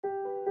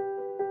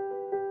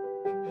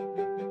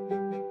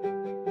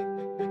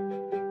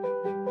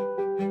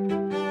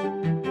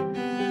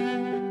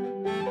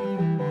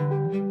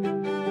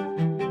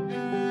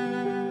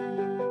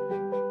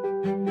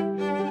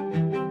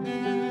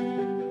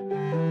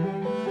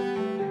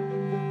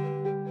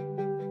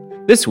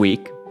This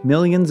week,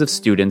 millions of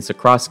students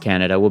across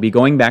Canada will be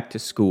going back to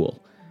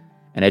school,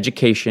 and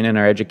education in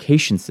our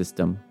education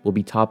system will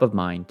be top of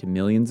mind to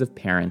millions of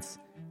parents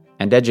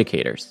and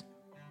educators.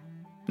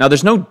 Now,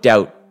 there's no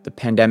doubt the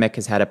pandemic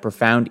has had a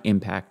profound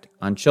impact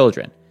on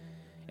children.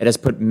 It has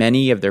put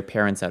many of their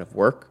parents out of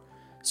work,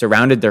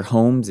 surrounded their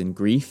homes in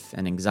grief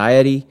and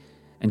anxiety,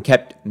 and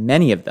kept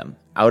many of them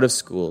out of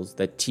schools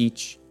that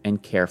teach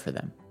and care for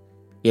them.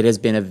 It has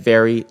been a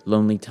very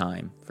lonely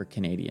time for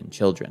Canadian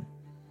children.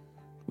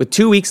 With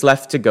 2 weeks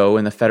left to go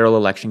in the federal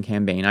election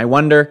campaign, I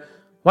wonder,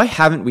 why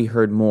haven't we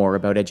heard more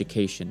about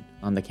education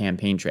on the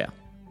campaign trail?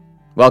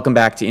 Welcome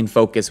back to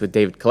inFocus with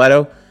David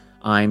Coletto.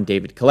 I'm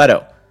David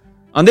Coletto.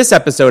 On this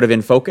episode of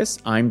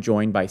inFocus, I'm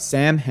joined by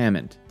Sam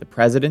Hammond, the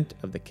president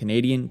of the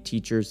Canadian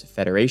Teachers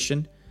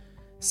Federation.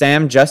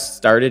 Sam just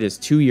started his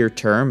 2-year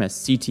term as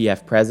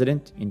CTF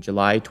president in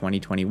July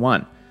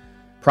 2021.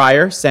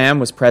 Prior, Sam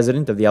was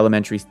president of the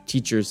Elementary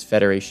Teachers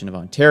Federation of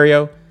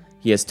Ontario.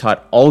 He has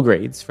taught all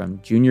grades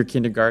from junior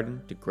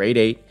kindergarten to grade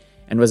 8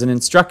 and was an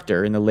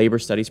instructor in the labor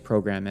studies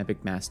program at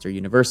McMaster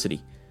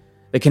University.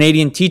 The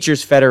Canadian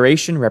Teachers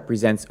Federation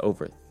represents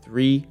over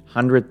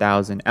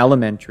 300,000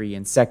 elementary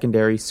and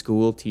secondary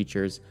school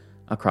teachers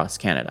across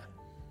Canada.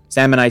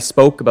 Sam and I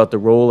spoke about the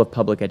role of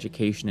public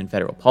education in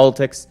federal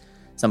politics,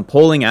 some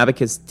polling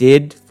Abacus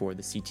did for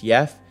the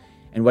CTF,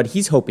 and what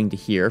he's hoping to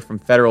hear from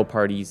federal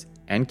parties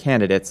and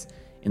candidates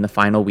in the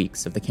final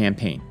weeks of the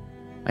campaign.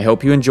 I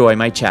hope you enjoy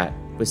my chat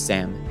with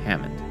Sam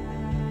Hammond.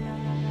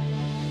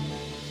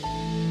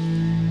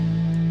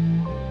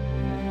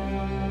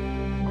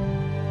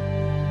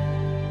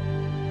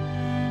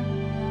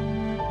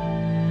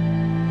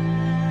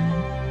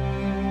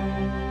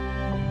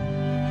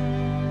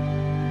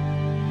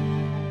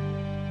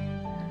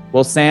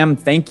 Well, Sam,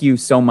 thank you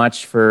so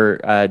much for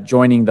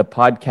joining the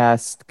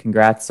podcast.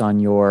 Congrats on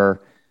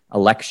your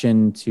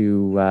election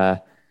to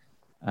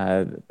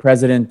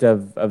president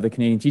of the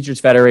Canadian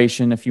Teachers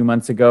Federation a few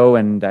months ago.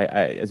 And I,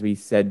 as we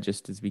said,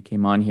 just as we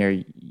came on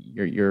here,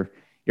 you're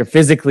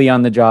physically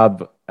on the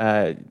job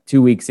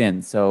 2 weeks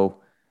in, so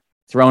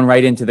thrown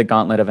right into the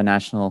gauntlet of a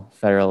national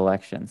federal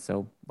election.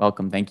 So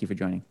welcome. Thank you for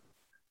joining.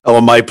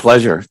 Oh, my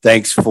pleasure.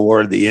 Thanks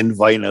for the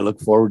invite, and I look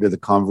forward to the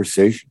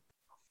conversation.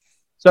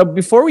 So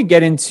before we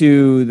get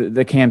into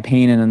the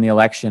campaign and then the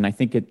election, I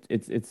think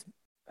it's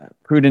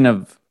prudent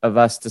of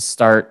us to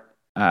start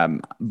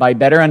by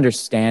better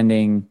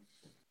understanding,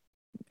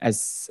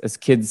 as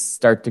kids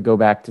start to go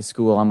back to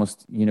school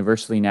almost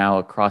universally now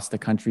across the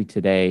country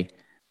today,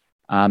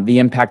 the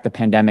impact the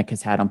pandemic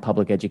has had on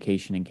public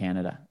education in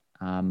Canada.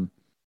 Can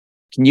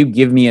you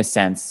give me a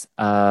sense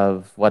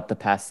of what the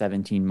past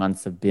 17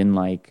 months have been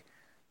like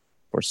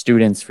for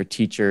students, for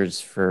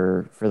teachers,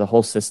 for the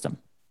whole system?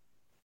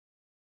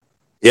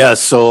 Yeah,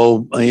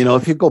 so,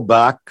 if you go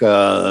back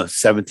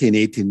 17,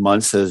 18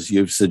 months, as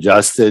you've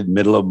suggested,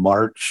 middle of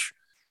March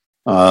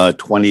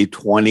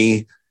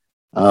 2020,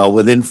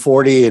 within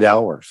 48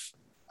 hours,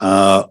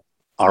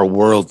 our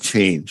world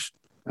changed,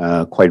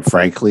 quite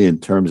frankly, in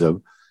terms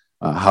of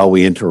how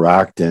we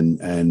interact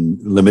and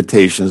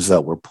limitations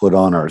that were put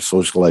on our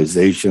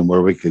socialization,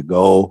 where we could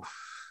go,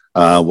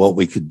 what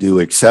we could do,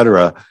 et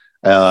cetera.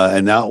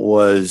 And that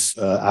was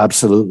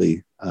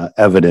absolutely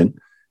evident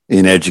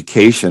in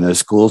education as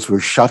schools were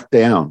shut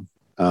down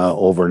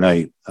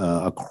overnight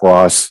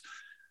across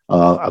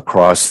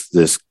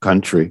this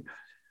country.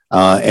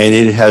 And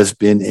it has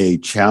been a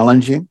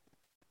challenging,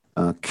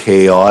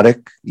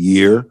 chaotic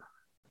year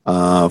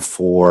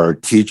for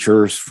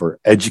teachers, for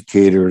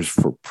educators,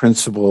 for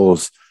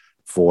principals,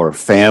 for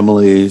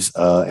families,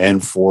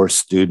 and for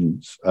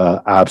students,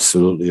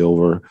 absolutely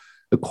over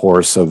the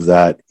course of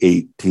that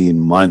 18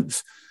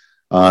 months.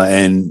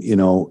 And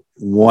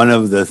one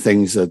of the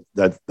things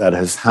that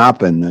has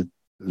happened, that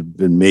has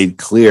been made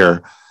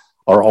clear,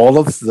 are all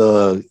of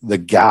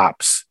the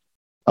gaps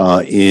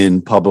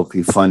in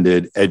publicly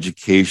funded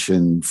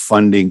education,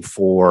 funding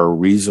for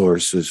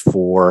resources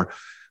for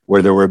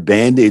where there were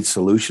Band-Aid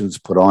solutions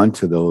put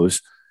onto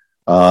those.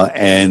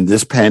 And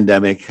this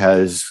pandemic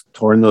has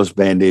torn those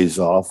Band-Aids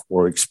off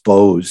or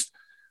exposed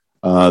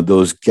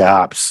those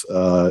gaps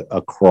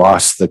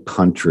across the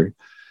country.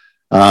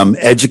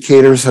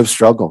 Educators have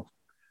struggled.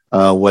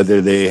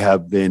 Whether they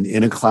have been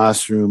in a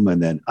classroom and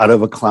then out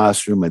of a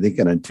classroom. I think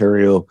in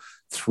Ontario,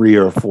 3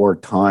 or 4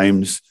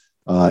 times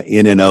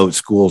in and out,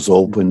 schools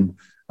open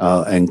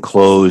and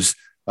close,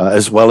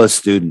 as well as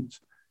students.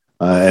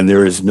 And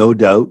there is no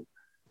doubt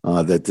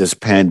that this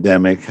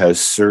pandemic has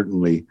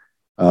certainly,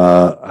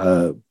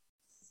 torn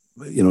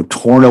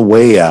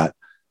away at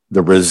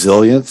the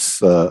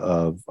resilience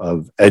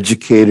of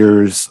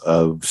educators,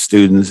 of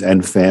students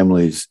and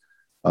families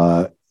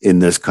in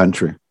this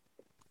country.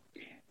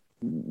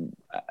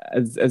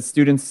 As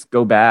students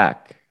go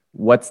back,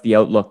 what's the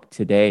outlook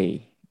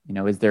today?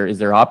 Is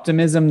there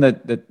optimism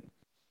that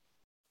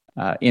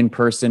in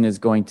person is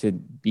going to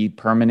be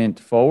permanent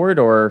forward,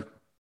 or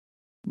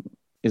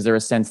is there a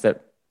sense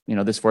that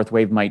this fourth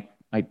wave might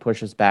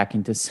push us back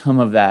into some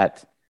of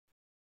that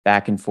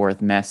back and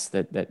forth mess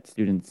that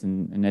students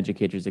and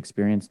educators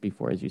experienced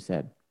before, as you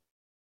said?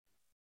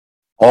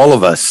 all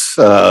of us,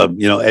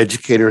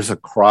 educators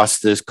across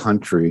this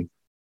country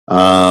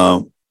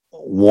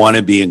want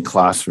to be in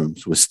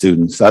classrooms with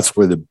students. That's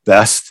where the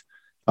best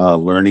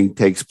learning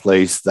takes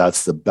place.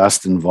 That's the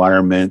best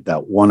environment,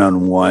 that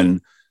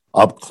one-on-one,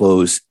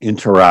 up-close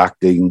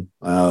interacting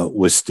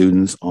with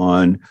students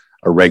on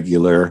a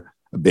regular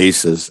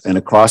basis. And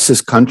across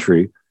this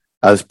country,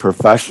 as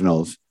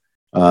professionals,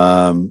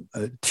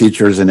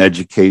 teachers and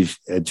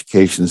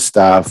education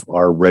staff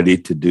are ready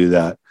to do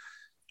that.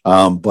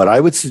 But I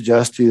would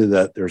suggest to you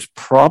that there's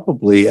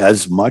probably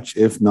as much,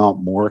 if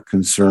not more,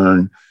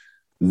 concern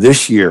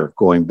this year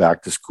going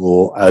back to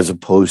school as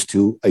opposed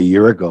to a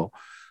year ago.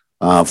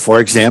 For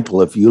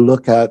example, if you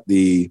look at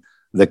the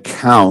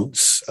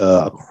counts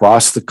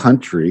across the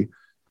country,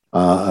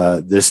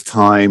 this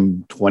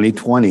time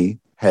 2020,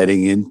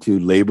 heading into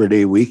Labor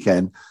Day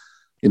weekend,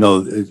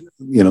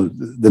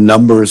 the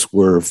numbers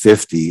were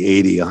 50,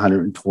 80,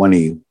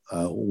 120,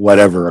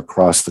 whatever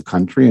across the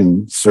country,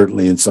 and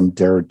certainly in some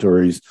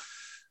territories,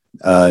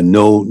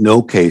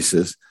 no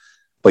cases.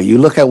 But you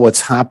look at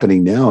what's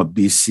happening now at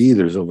BC,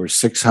 there's over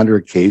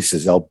 600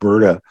 cases.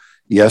 Alberta,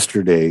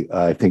 yesterday,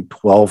 I think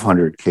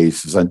 1,200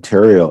 cases.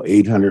 Ontario,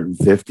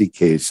 850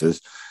 cases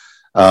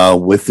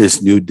with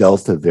this new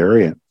Delta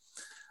variant.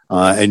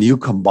 And you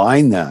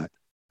combine that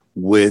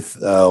with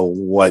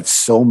what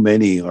so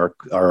many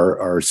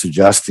are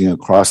suggesting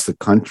across the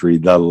country,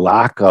 the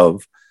lack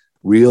of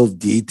real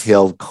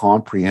detailed,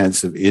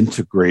 comprehensive,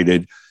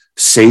 integrated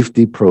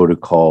safety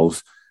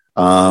protocols.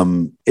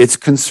 It's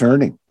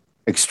concerning,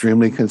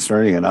 extremely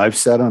concerning. And I've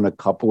said on a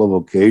couple of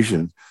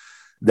occasions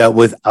that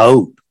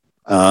without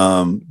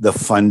the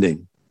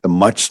funding, the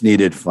much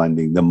needed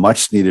funding, the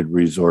much needed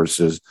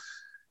resources,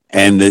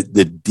 and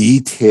the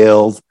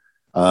detailed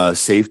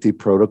safety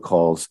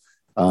protocols,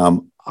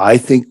 I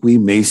think we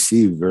may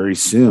see very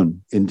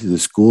soon into the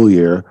school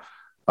year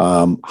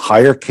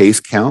higher case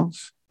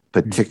counts,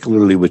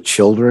 particularly with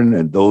children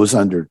and those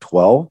under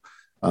 12.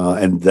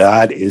 And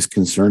that is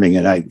concerning.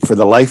 And I, for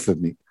the life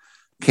of me,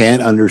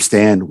 can't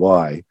understand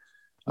why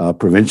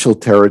provincial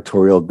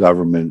territorial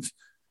governments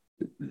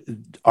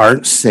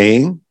aren't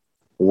saying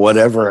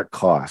whatever it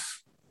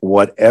costs,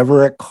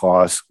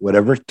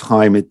 whatever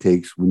time it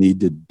takes, we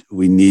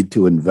need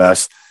to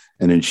invest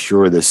and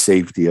ensure the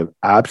safety of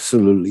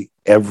absolutely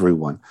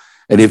everyone.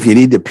 And if you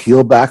need to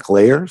peel back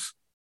layers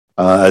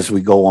as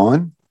we go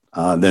on,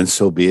 then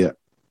so be it.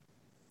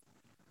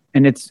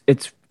 And it's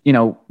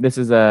this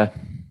is a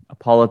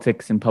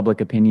politics and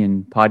public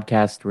opinion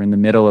podcast. We're in the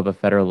middle of a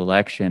federal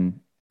election.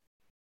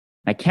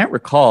 I can't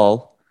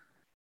recall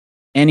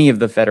any of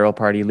the federal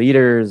party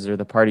leaders or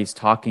the parties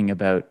talking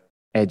about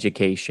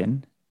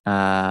education.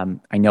 I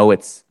know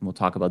we'll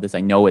talk about this.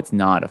 I know it's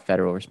not a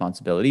federal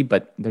responsibility,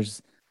 but they're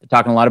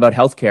talking a lot about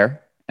healthcare,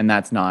 and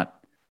that's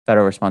not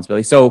federal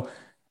responsibility. So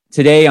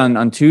today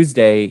on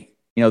Tuesday,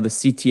 the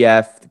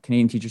CTF, the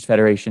Canadian Teachers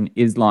Federation,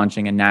 is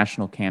launching a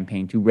national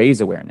campaign to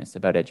raise awareness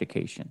about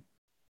education,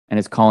 and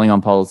it's calling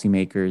on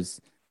policymakers,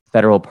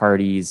 federal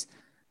parties,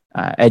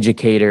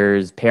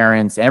 educators,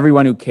 parents,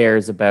 everyone who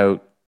cares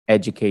about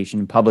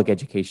education, public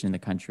education in the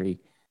country,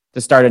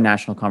 to start a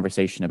national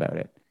conversation about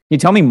it. Can you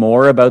tell me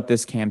more about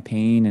this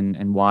campaign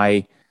and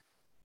why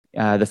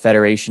the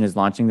Federation is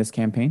launching this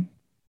campaign?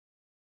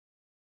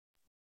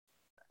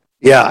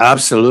 Yeah,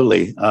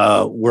 absolutely.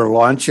 We're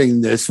launching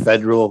this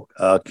federal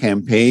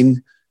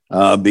campaign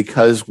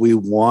because we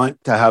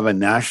want to have a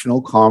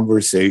national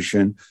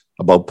conversation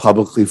about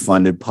publicly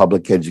funded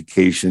public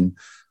education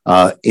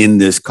in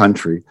this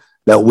country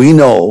that we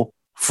know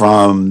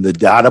from the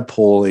data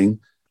polling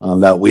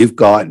that we've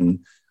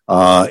gotten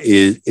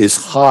is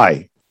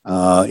high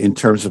in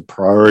terms of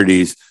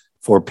priorities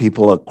for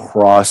people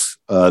across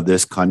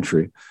this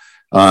country.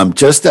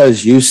 Just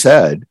as you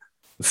said,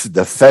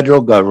 the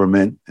federal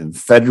government and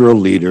federal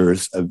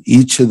leaders of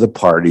each of the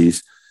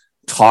parties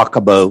talk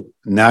about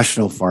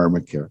national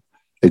pharmacare.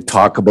 They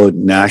talk about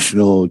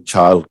national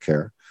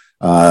childcare,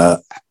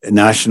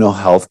 national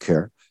health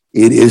care.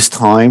 It is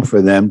time for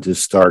them to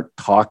start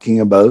talking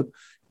about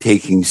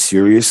taking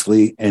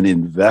seriously and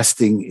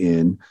investing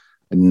in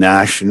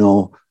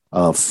national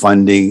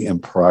funding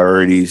and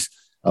priorities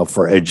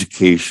for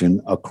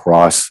education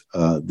across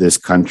this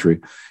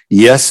country.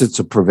 Yes, it's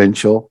a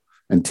provincial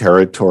and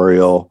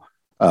territorial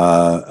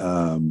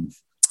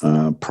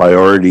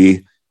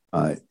priority,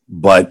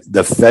 but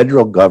the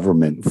federal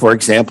government, for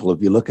example,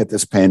 if you look at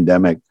this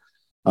pandemic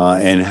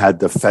and had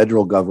the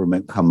federal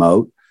government come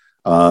out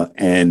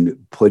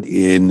and put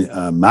in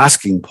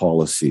masking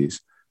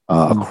policies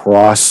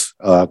across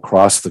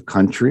the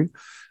country,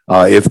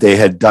 if they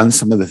had done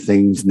some of the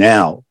things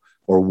now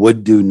or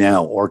would do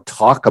now or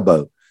talk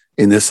about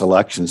in this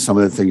election, some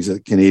of the things that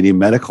the Canadian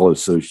Medical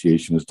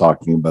Association is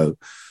talking about,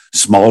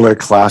 smaller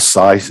class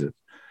sizes,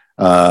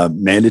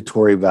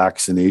 mandatory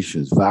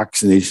vaccinations,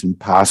 vaccination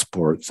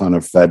passports on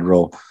a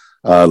federal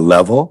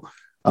level,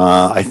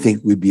 I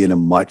think we'd be in a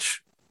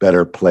much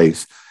better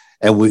place.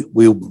 And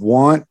we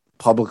want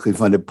publicly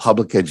funded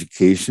public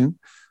education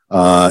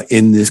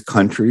in this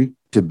country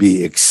to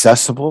be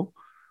accessible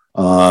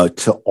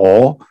to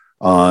all,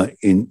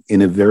 in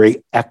a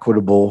very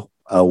equitable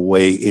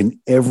way in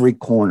every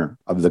corner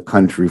of the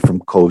country from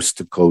coast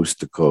to coast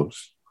to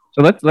coast.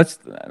 So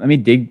let me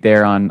dig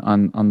there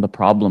on the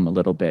problem a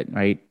little bit,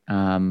 right?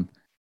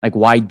 Like,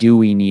 why do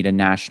we need a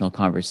national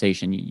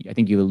conversation? I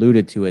think you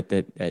alluded to it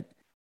that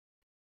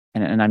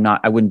and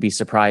I wouldn't be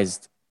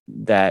surprised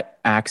that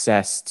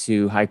access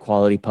to high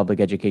quality public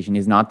education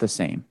is not the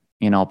same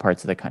in all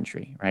parts of the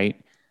country, right?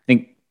 I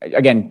think,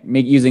 again,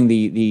 using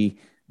the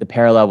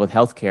parallel with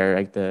healthcare,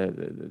 like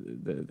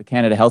the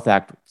Canada Health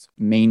Act's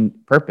main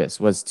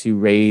purpose was to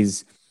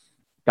raise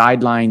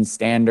guidelines,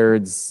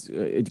 standards,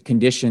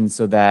 conditions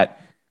so that,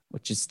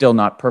 which is still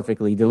not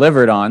perfectly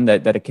delivered on,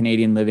 that a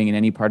Canadian living in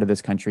any part of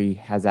this country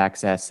has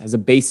a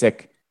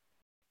basic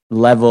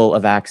level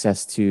of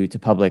access to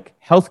public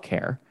health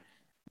care.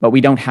 But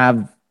we don't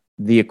have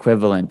the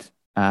equivalent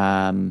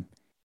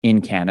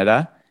in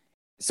Canada.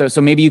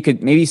 So maybe you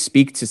could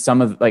speak to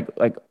some of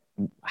like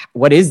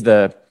what is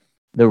the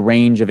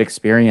range of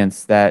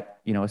experience that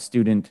a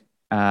student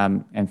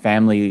and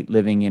family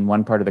living in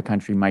one part of the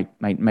country might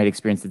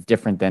experience that's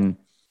different than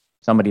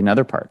somebody in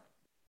another part.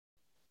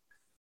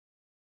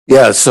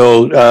 Yeah,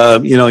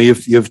 so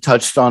you've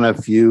touched on a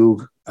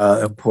few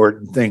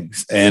important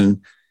things,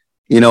 and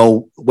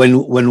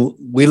when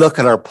we look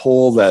at our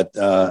poll, that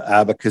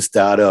Abacus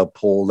Data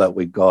poll that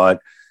we got,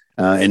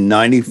 and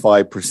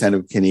 95%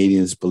 of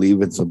Canadians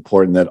believe it's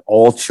important that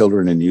all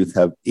children and youth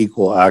have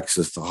equal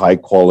access to high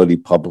quality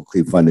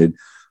publicly funded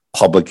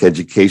public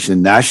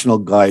education. National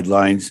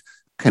guidelines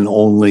can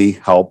only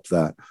help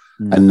that.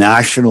 A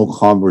national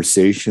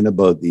conversation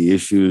about the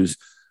issues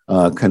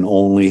can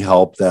only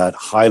help that,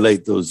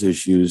 highlight those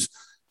issues,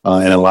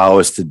 and allow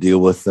us to deal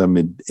with them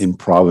in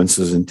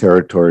provinces and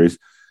territories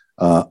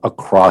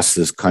across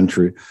this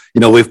country.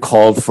 We've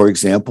called, for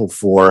example,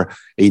 for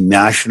a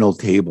national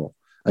table,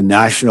 a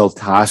national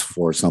task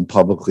force on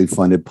publicly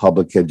funded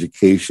public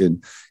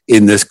education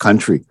in this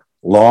country,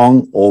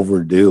 long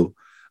overdue,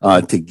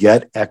 to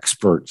get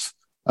experts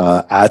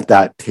at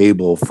that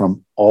table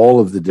from all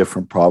of the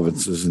different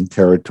provinces and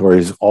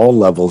territories, all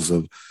levels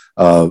of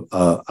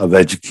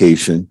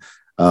education,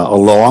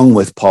 along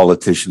with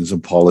politicians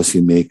and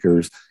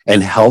policymakers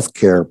and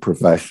healthcare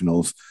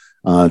professionals,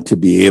 to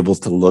be able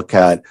to look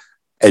at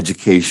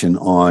education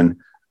on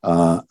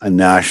a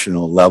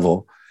national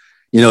level.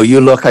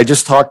 I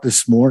just talked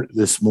this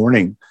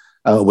morning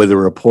with a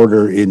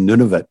reporter in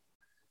Nunavut,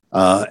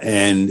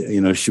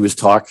 and she was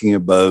talking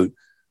about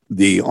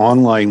the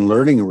online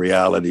learning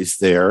realities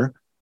there,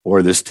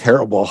 or this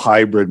terrible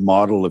hybrid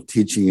model of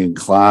teaching in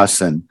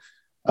class and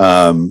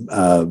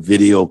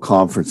video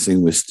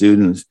conferencing with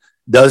students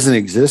doesn't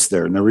exist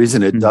there. And the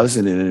reason it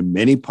doesn't, in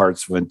many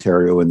parts of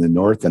Ontario in the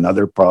north and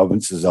other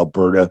provinces,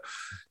 Alberta,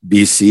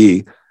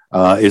 BC,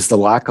 is the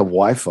lack of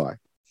Wi-Fi,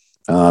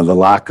 the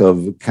lack of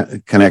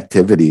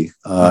connectivity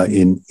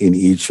in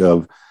each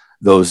of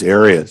those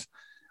areas.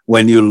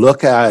 When you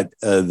look at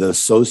the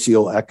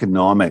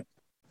socioeconomic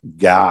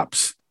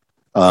gaps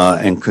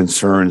and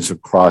concerns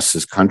across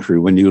this country,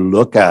 when you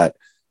look at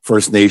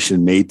First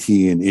Nation,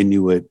 Métis, and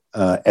Inuit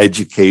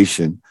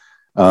education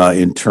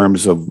in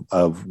terms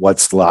of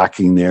what's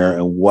lacking there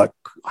and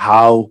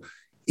how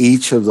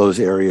each of those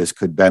areas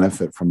could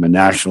benefit from a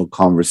national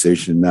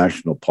conversation,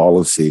 national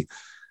policy,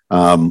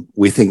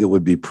 we think it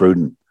would be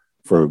prudent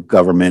for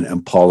government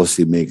and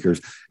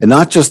policymakers, and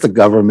not just the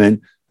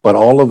government, but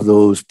all of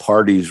those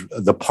parties,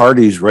 the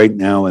parties right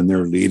now and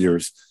their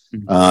leaders.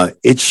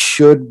 It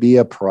should be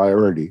a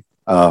priority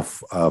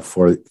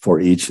for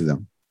each of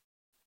them.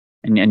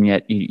 And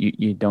yet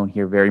you don't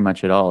hear very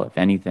much at all, if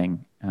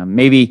anything.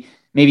 Maybe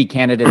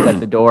candidates at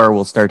the door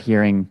will start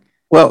hearing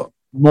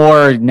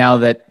more now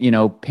that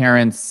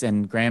parents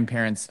and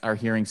grandparents are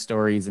hearing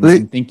stories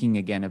and thinking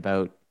again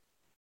about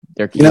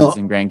their kids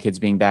and grandkids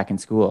being back in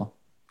school.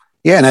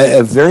 Yeah, and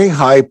a very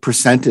high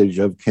percentage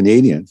of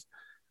Canadians,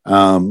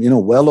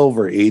 well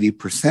over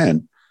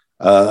 80%,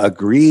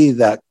 agree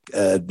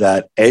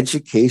that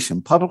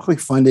education, publicly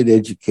funded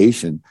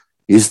education,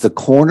 is the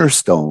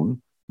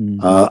cornerstone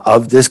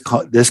of this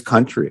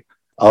country,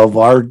 of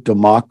our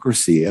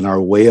democracy and our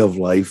way of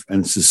life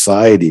and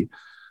society.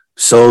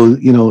 So,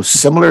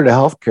 similar to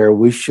healthcare,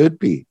 we should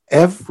be,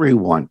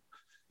 everyone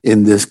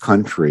in this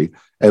country,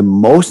 and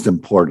most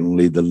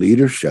importantly, the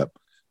leadership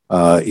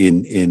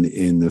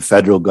in the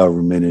federal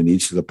government in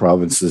each of the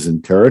provinces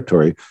and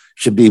territory,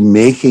 should be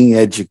making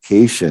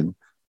education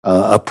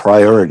a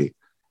priority.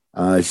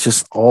 It's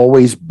just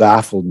always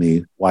baffled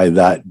me why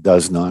that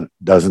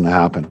doesn't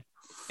happen.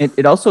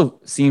 It also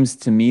seems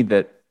to me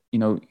that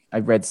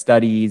I've read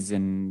studies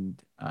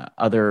and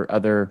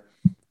other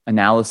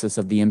analysis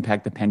of the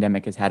impact the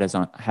pandemic has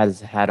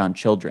had on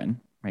children,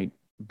 right?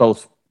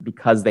 Both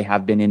because they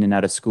have been in and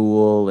out of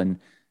school and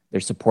their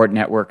support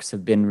networks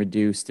have been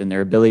reduced, and their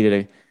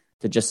ability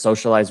to just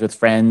socialize with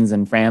friends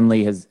and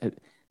family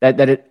I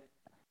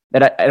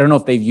don't know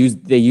if they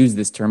use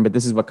this term, but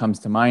this is what comes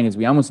to mind, is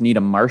we almost need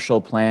a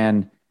Marshall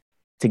Plan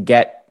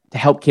to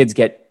help kids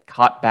get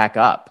caught back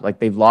up. Like,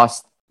 they've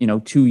lost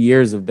 2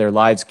 years of their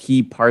lives,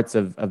 key parts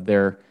of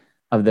their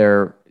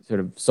sort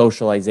of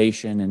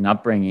socialization and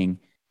upbringing,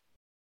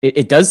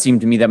 it does seem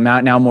to me that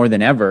now more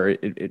than ever,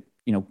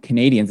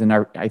 Canadians,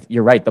 and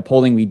you're right, the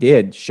polling we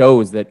did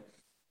shows that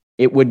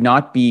it would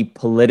not be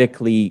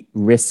politically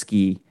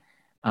risky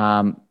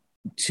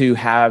to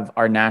have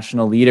our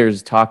national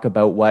leaders talk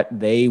about what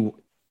they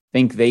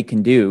think they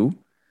can do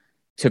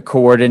to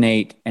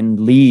coordinate and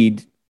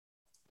lead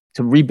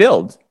to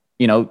rebuild,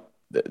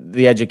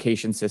 the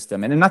education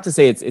system. And not to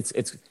say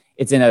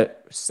it's in a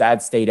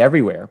sad state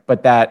everywhere,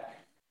 but that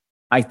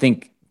I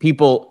think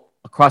people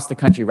across the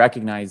country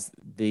recognize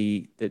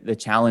the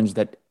challenge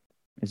that,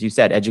 as you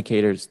said,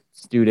 educators,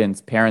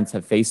 students, parents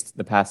have faced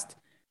the past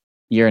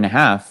year and a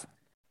half,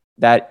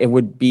 that it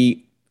would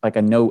be like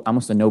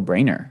almost a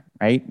no-brainer,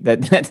 right?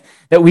 That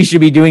we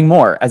should be doing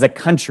more as a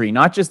country,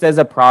 not just as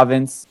a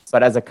province,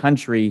 but as a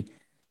country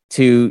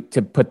to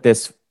put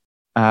this,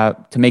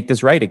 to make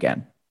this right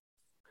again.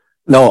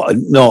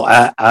 No,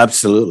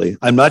 absolutely.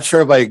 I'm not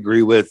sure if I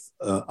agree with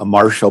a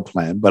Marshall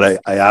Plan, but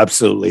I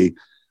absolutely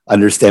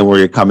understand where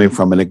you're coming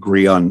from and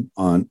agree on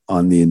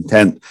the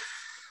intent.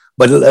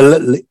 But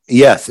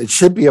yes, it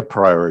should be a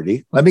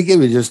priority. Let me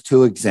give you just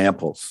two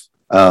examples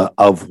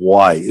of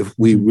why. If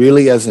we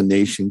really as a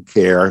nation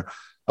care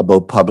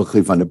about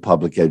publicly funded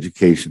public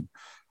education,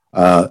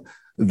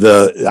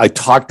 I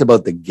talked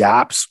about the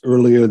gaps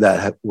earlier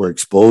that were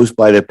exposed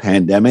by the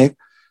pandemic,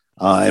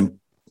 and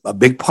a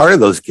big part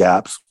of those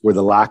gaps were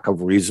the lack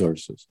of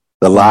resources,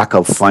 the lack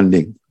of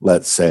funding,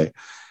 let's say.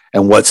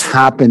 And what's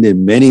happened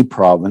in many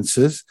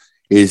provinces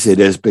is it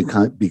has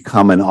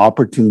become an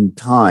opportune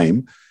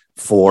time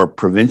for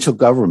provincial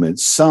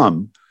governments,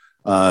 some,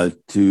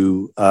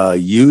 to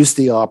use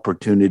the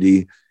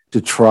opportunity to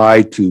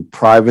try to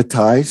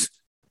privatize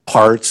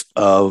parts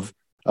of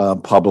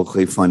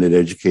publicly funded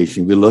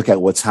education. If you look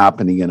at what's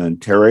happening in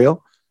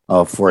Ontario,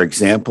 for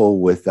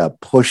example, with a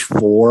push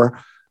for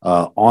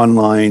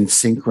online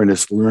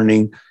synchronous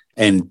learning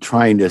and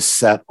trying to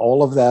set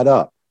all of that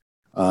up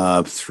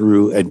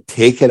through and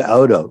take it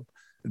out of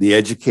the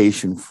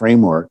education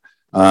framework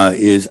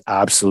is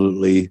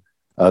absolutely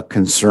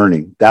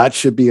concerning. That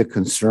should be a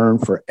concern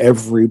for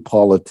every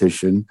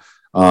politician,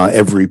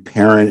 every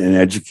parent and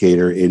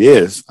educator. It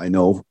is, I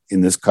know, in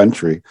this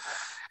country.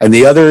 And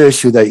the other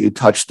issue that you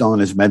touched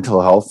on is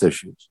mental health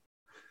issues.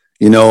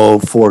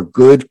 For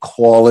good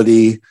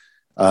quality,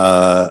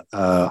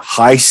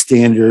 high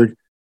standard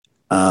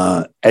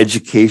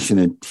education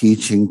and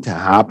teaching to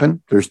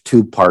happen, there's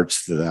two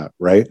parts to that,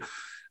 right?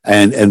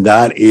 And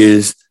that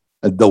is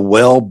the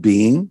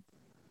well-being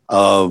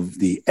of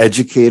the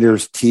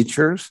educators,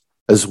 teachers,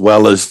 as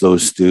well as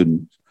those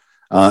students.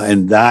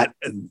 And that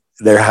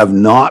there have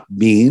not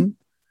been,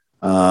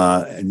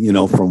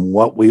 from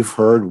what we've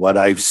heard, what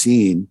I've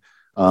seen,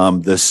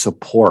 the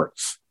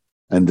supports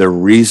and the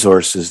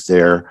resources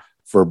there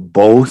for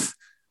both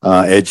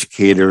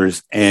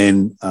educators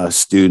and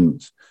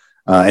students.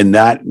 And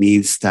that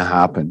needs to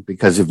happen,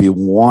 because if you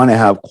want to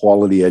have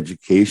quality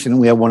education,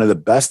 and we have one of the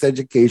best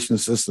education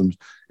systems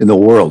in the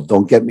world,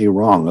 don't get me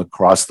wrong,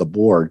 across the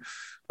board.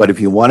 But if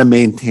you want to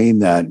maintain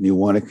that and you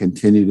want to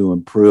continue to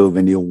improve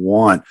and you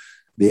want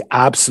the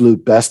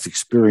absolute best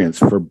experience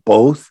for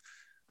both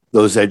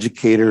those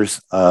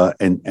educators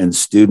and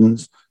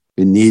students,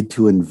 you need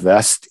to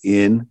invest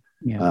in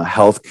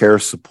healthcare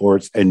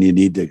supports, and you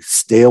need to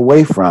stay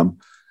away from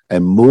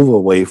and move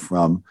away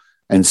from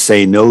and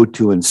say no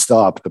to and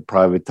stop the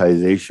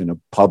privatization of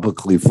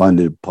publicly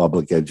funded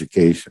public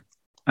education.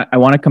 I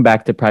want to come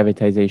back to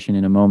privatization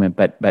in a moment,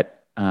 but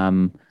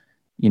the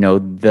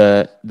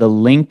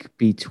link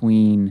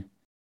between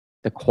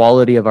the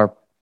quality of our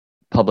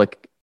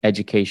public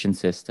education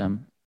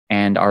system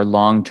and our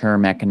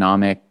long-term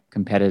economic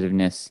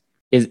competitiveness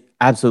is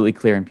absolutely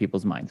clear in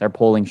people's minds. Our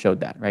polling showed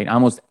that, right?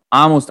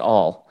 Almost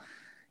all.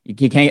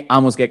 You can't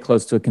almost get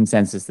close to a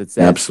consensus that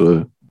says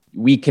absolutely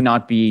we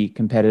cannot be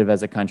competitive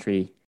as a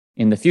country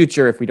in the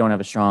future if we don't have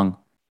a strong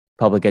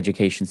public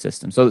education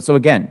system. So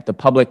again, the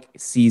public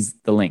sees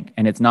the link,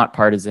 and it's not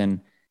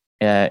partisan.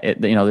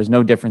 There's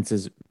no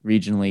differences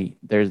regionally.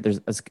 There's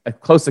as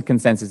close a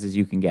consensus as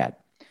you can get.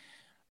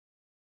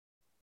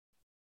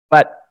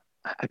 But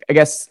I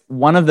guess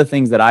one of the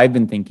things that I've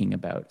been thinking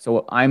about,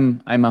 so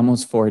I'm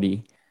almost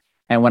 40,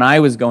 and when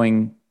I was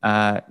going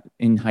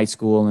in high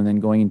school and then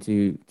going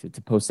into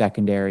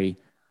post-secondary,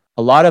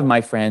 a lot of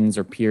my friends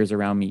or peers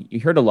around me, you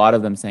heard a lot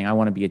of them saying, I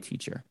want to be a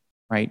teacher,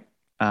 right?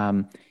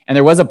 And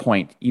there was a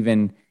point,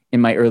 even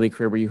in my early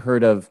career, where you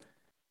heard of,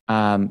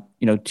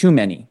 too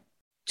many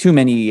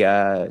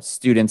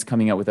students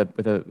coming out with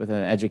an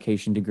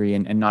education degree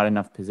and not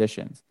enough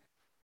positions.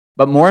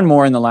 But more and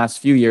more in the last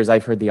few years,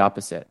 I've heard the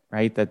opposite,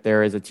 right? That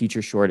there is a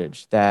teacher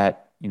shortage,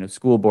 that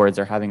school boards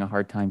are having a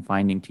hard time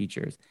finding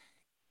teachers.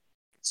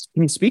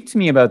 Can you speak to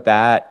me about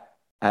that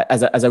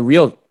as a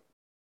real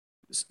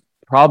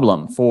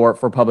problem for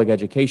public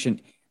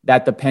education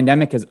that the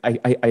pandemic has,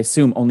 I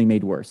assume, only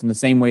made worse, in the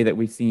same way that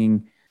we've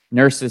seen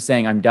nurses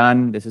saying, I'm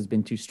done, this has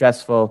been too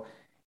stressful.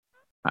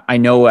 I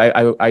know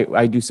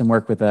I do some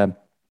work with a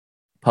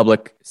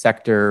public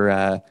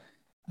sector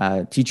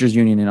teachers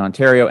union in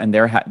Ontario, and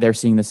they're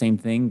seeing the same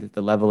thing, that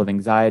the level of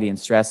anxiety and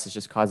stress is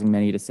just causing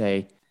many to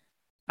say,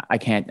 I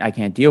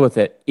can't deal with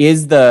it.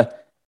 Is there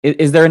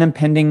an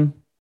impending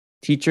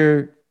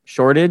teacher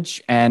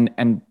shortage,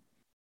 and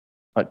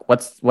like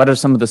what are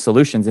some of the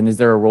solutions, and is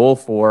there a role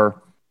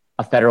for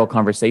a federal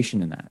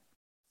conversation in that?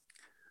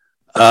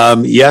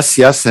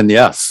 Yes, and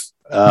yes.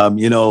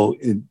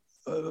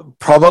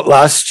 Probably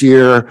last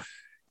year,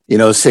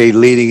 say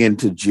leading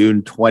into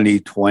June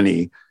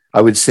 2020,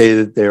 I would say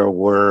that there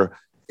were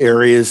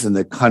areas in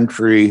the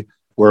country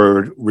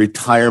where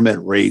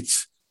retirement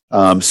rates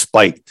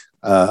spiked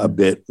a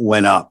bit,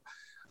 went up.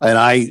 And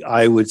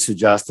I would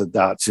suggest that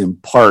that's in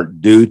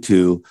part due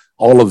to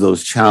all of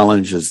those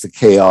challenges, the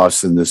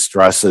chaos and the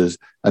stresses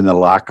and the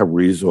lack of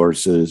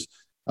resources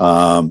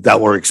that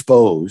were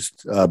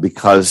exposed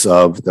because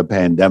of the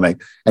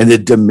pandemic and the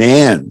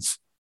demands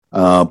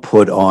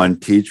put on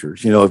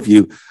teachers.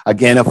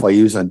 If I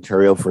use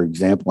Ontario, for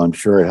example, I'm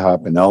sure it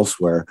happened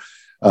elsewhere.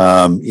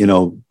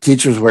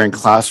 Teachers were in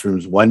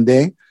classrooms one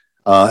day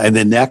and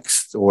the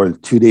next or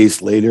 2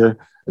 days later,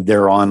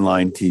 they're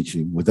online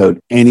teaching without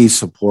any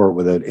support,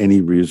 without any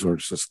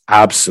resources.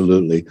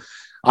 Absolutely.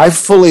 I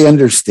fully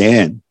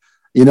understand.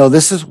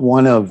 This is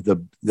one of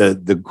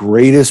the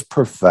greatest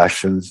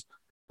professions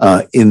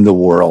in the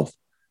world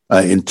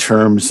in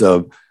terms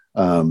of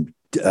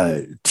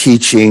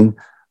teaching,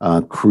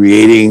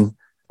 creating,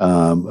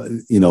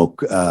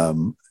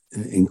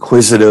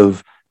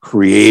 inquisitive,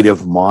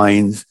 creative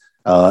minds,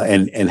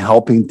 and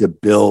helping to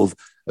build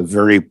a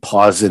very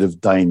positive,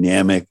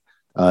 dynamic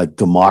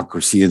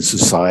democracy and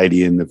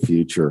society in the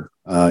future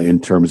in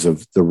terms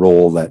of the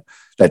role that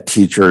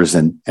teachers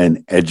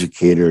and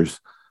educators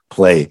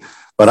play.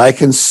 But I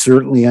can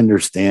certainly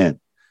understand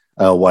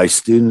why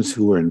students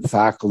who are in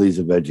faculties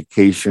of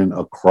education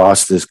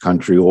across this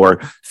country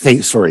or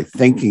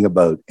thinking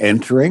about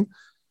entering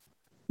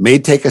may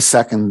take a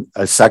second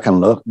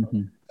look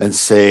and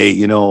say,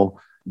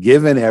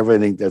 given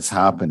everything that's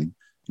happening,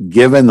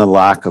 given the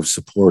lack of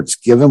supports,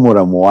 given what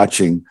I'm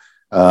watching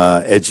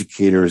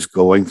educators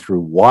going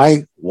through,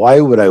 why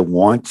would I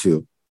want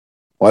to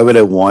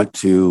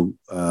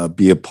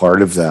be a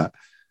part of that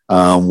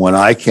when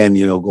I can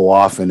go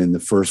off and in the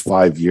first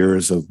 5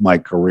 years of my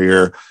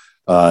career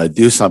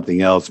do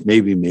something else,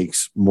 maybe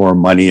makes more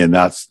money, and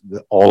that's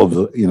all of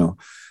the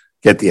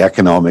get the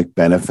economic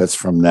benefits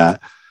from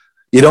that.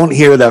 You don't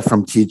hear that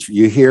from teachers.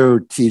 You hear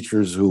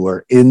teachers who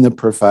are in the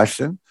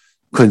profession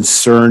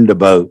concerned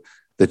about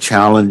the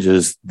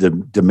challenges, the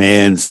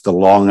demands, the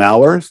long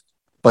hours.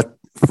 But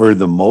for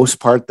the most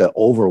part, the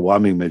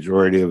overwhelming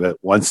majority of it,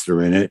 once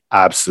they're in it,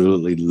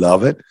 absolutely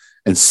love it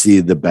and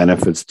see the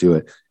benefits to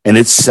it. And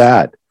it's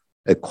sad.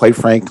 Quite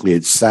frankly,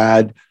 it's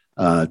sad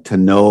to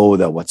know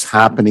that what's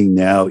happening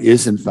now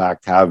is in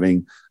fact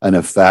having an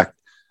effect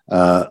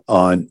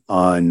on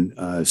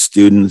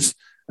students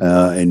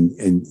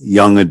and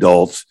young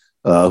adults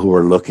who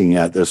are looking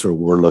at this, or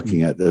we're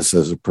looking at this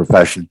as a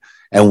profession.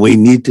 And we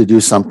need to do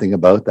something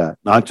about that,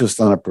 not just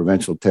on a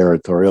provincial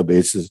territorial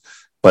basis,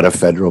 but a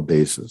federal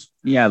basis.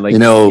 Yeah, I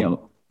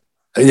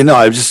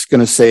was just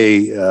going to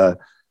say,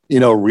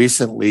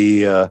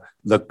 recently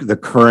the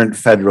current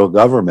federal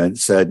government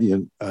said,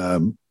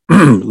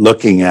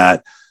 looking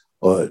at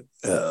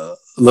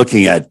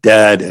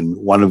debt, and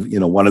one of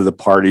the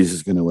parties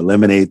is going to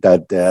eliminate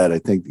that debt. I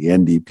think the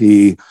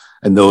NDP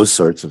and those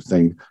sorts of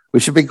things. We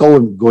should be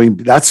going.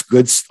 That's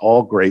good,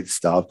 all great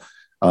stuff.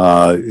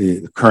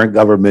 The current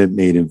government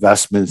made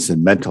investments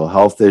in mental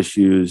health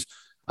issues.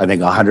 I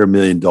think $100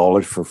 million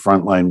for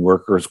frontline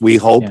workers. We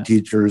hope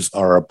teachers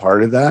are a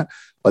part of that,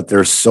 but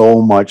there's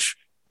so much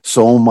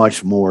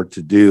more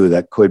to do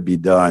that could be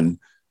done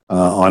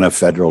on a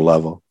federal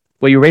level.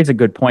 Well, you raise a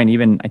good point.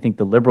 Even I think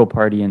the Liberal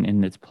Party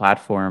in its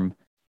platform,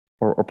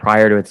 or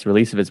prior to its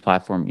release of its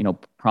platform,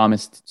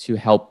 promised to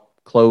help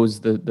close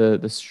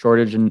the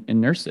shortage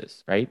in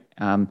nurses, right?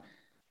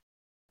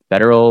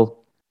 Federal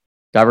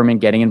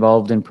government getting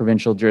involved in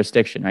provincial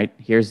jurisdiction, right?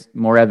 Here's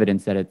more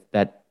evidence that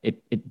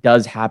it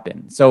does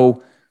happen.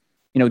 So,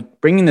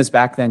 bringing this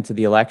back then to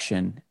the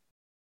election,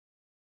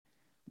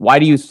 why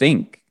do you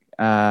think,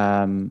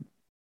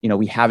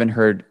 we haven't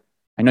heard?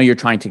 I know you're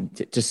trying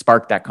to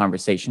spark that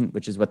conversation,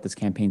 which is what this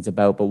campaign's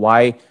about, but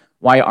why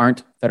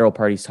aren't federal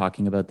parties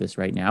talking about this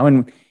right now?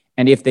 And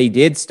if they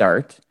did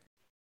start,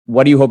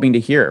 what are you hoping to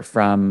hear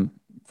from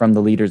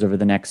the leaders over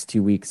the next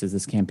 2 weeks as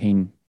this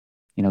campaign,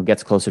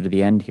 gets closer to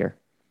the end here?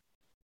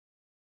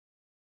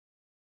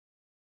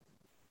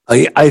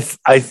 I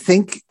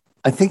think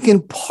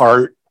in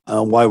part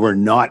why we're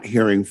not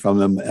hearing from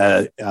them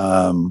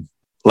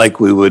like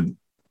we would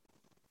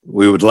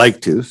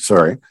like to.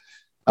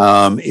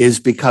 Is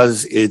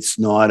because it's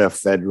not a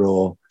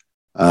federal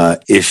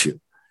issue.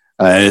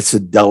 It's a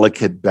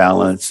delicate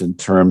balance in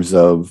terms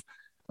of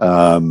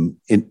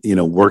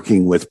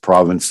working with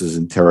provinces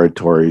and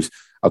territories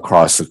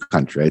across the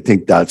country. I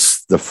think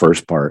that's the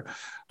first part.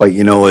 But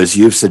as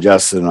you've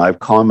suggested and I've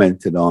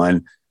commented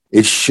on,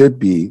 it should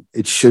be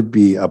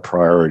a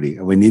priority,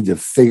 and we need to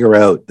figure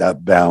out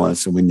that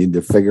balance, and we need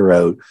to figure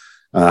out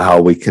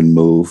how we can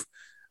move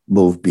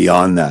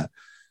beyond that.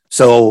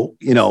 So,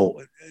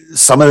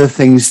 some of the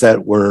things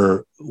that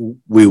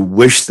we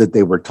wish that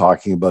they were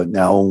talking about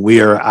now, and we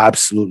are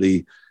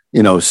absolutely,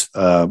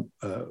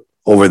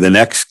 over the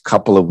next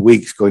couple of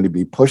weeks going to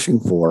be pushing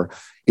for,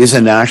 is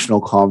a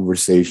national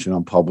conversation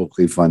on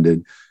publicly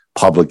funded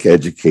public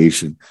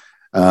education.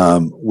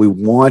 We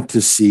want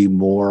to see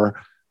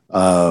more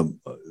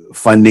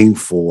funding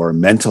for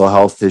mental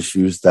health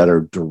issues that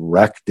are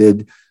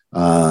directed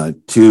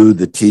to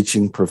the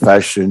teaching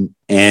profession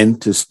and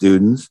to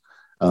students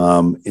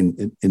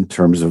in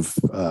terms of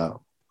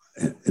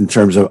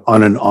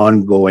on an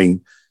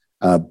ongoing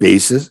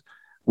basis.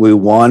 We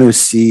want to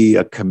see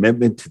a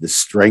commitment to the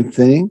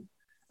strengthening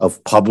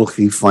of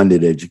publicly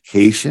funded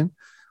education.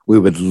 We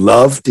would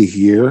love to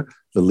hear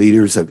the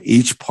leaders of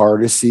each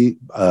party,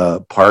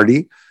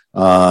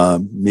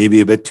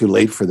 maybe a bit too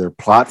late for their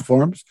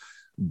platforms,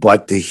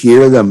 but to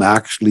hear them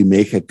actually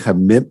make a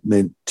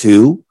commitment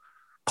to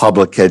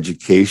public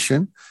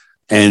education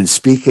and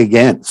speak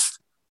against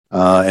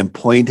and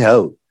point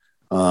out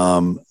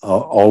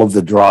all of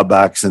the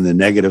drawbacks and the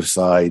negative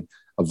side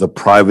of the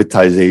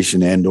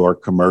privatization and or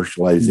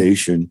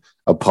commercialization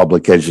of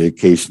public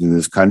education in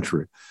this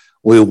country.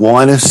 We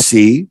want to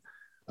see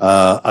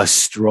a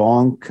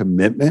strong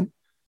commitment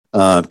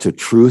to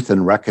truth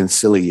and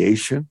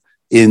reconciliation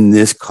in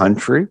this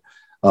country,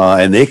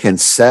 and they can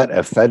set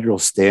a federal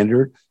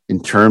standard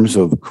in terms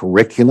of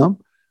curriculum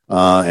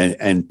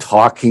and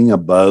talking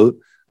about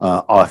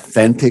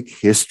authentic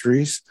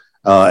histories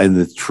and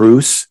the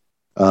truths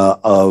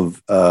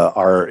of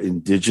our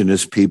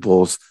Indigenous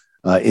peoples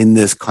in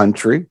this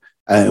country,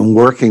 and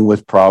working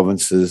with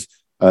provinces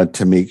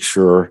to make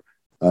sure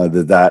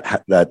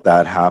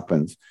that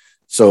happens.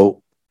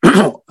 So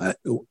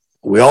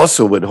we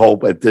also would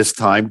hope at this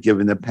time,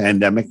 given the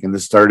pandemic and the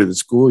start of the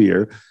school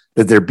year,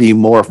 that there be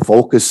more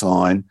focus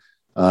on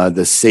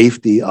the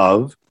safety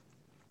of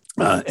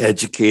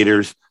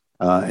educators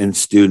and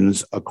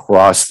students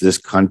across this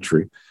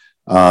country,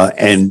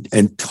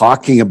 and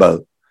talking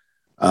about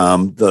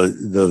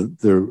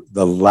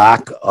the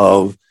lack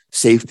of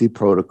safety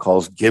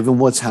protocols, given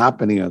what's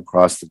happening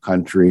across the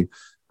country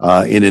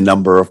in a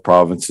number of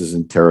provinces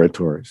and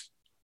territories.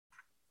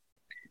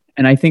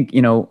 And I think,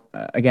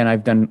 again,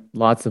 I've done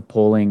lots of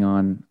polling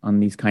on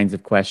these kinds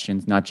of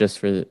questions, not just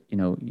for,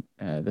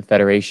 the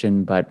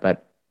Federation,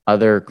 but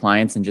other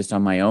clients and just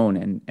on my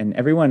own. And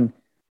everyone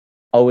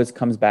always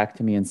comes back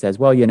to me and says,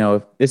 well,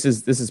 if this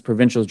is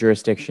provincial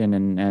jurisdiction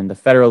and the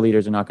federal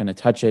leaders are not going to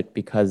touch it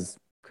because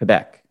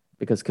Quebec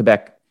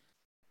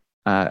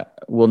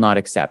will not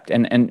accept.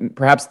 And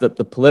perhaps the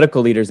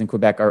political leaders in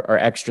Quebec are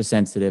extra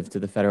sensitive to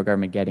the federal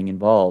government getting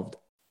involved.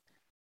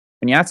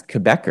 When you ask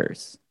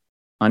Quebecers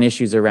on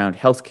issues around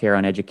healthcare,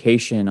 on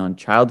education, on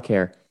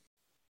childcare,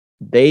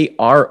 they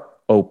are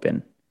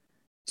open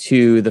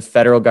to the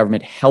federal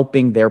government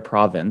helping their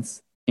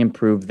province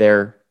improve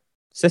their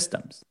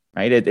systems,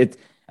 right? It's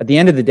at the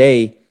end of the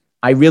day,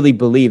 I really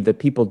believe that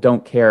people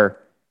don't care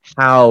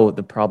how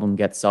the problem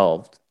gets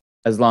solved,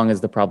 as long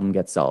as the problem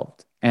gets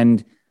solved.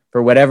 And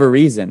for whatever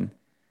reason,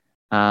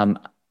 and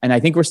I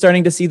think we're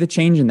starting to see the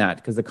change in that,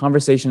 because the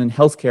conversation in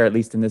healthcare, at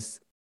least in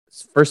this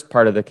first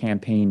part of the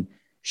campaign,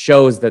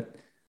 shows that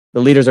the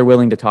leaders are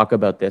willing to talk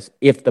about this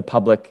if the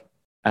public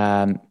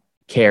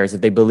cares, if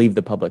they believe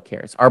the public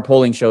cares. Our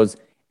polling shows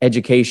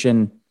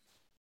education,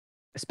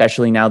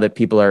 especially now that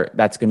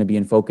that's going to be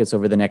in focus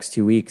over the next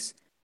 2 weeks,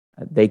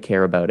 they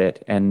care about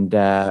it. And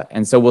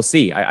so we'll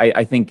see.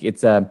 I think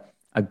it's a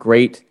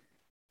great,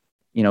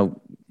 the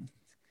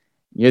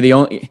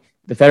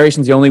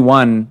Federation's the only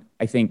one,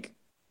 I think,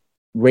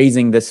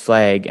 raising this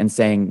flag and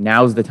saying,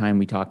 now's the time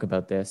we talk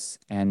about this.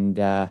 And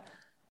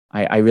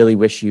I really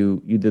wish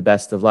you the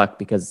best of luck,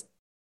 because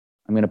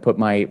I'm going to put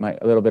my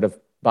a little bit of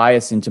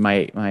bias into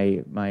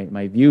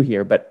my view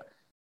here, but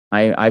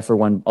I for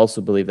one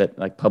also believe that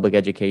like public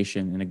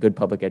education and a good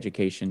public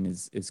education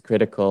is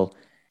critical.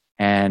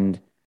 And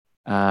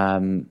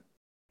I'm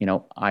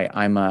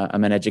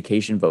an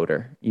education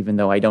voter, even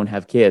though I don't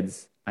have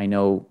kids. I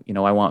know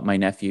I want my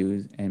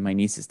nephews and my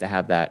nieces to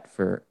have that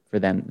for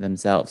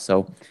themselves.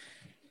 So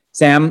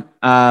Sam,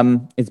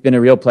 it's been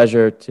a real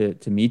pleasure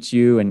to meet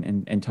you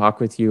and talk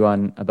with you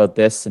about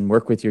this and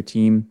work with your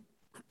team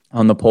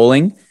on the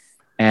polling.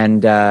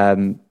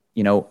 And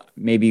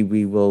maybe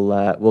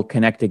we'll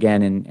connect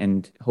again,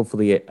 and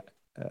hopefully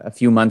a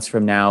few months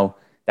from now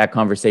that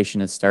conversation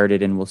has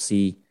started, and we'll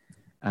see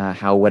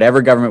how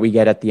whatever government we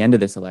get at the end of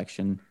this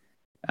election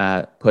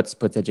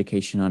puts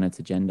education on its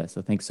agenda.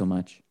 So thanks so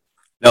much.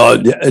 No,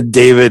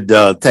 David,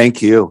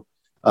 thank you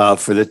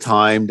for the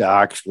time to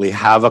actually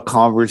have a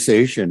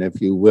conversation, if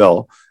you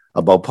will,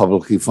 about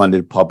publicly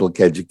funded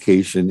public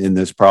education in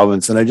this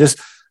province. And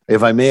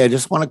if I may, I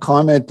just want to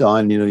comment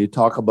on, you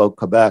talk about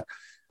Quebec,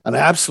 and I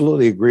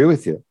absolutely agree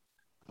with you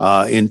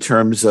in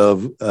terms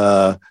of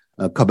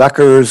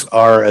Quebecers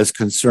are as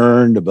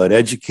concerned about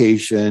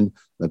education,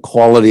 the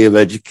quality of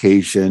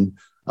education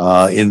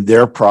in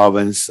their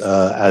province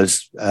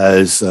as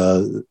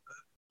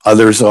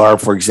others are.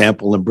 For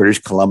example, in British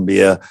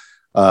Columbia,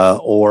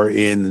 or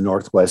in the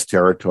Northwest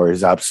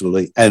Territories,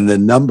 absolutely. And the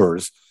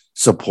numbers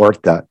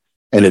support that.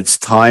 And it's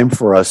time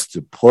for us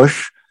to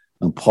push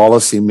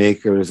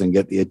policymakers and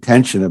get the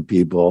attention of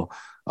people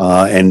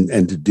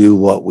and to do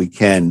what we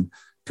can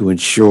to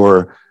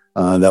ensure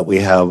that we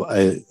have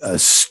a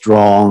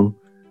strong,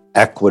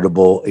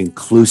 equitable,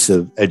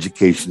 inclusive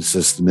education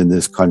system in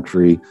this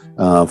country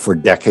for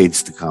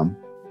decades to come.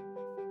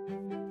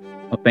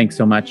 Well, thanks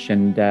so much,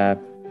 and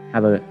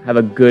have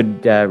a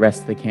good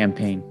rest of the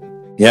campaign.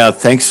 Yeah,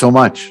 thanks so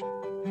much.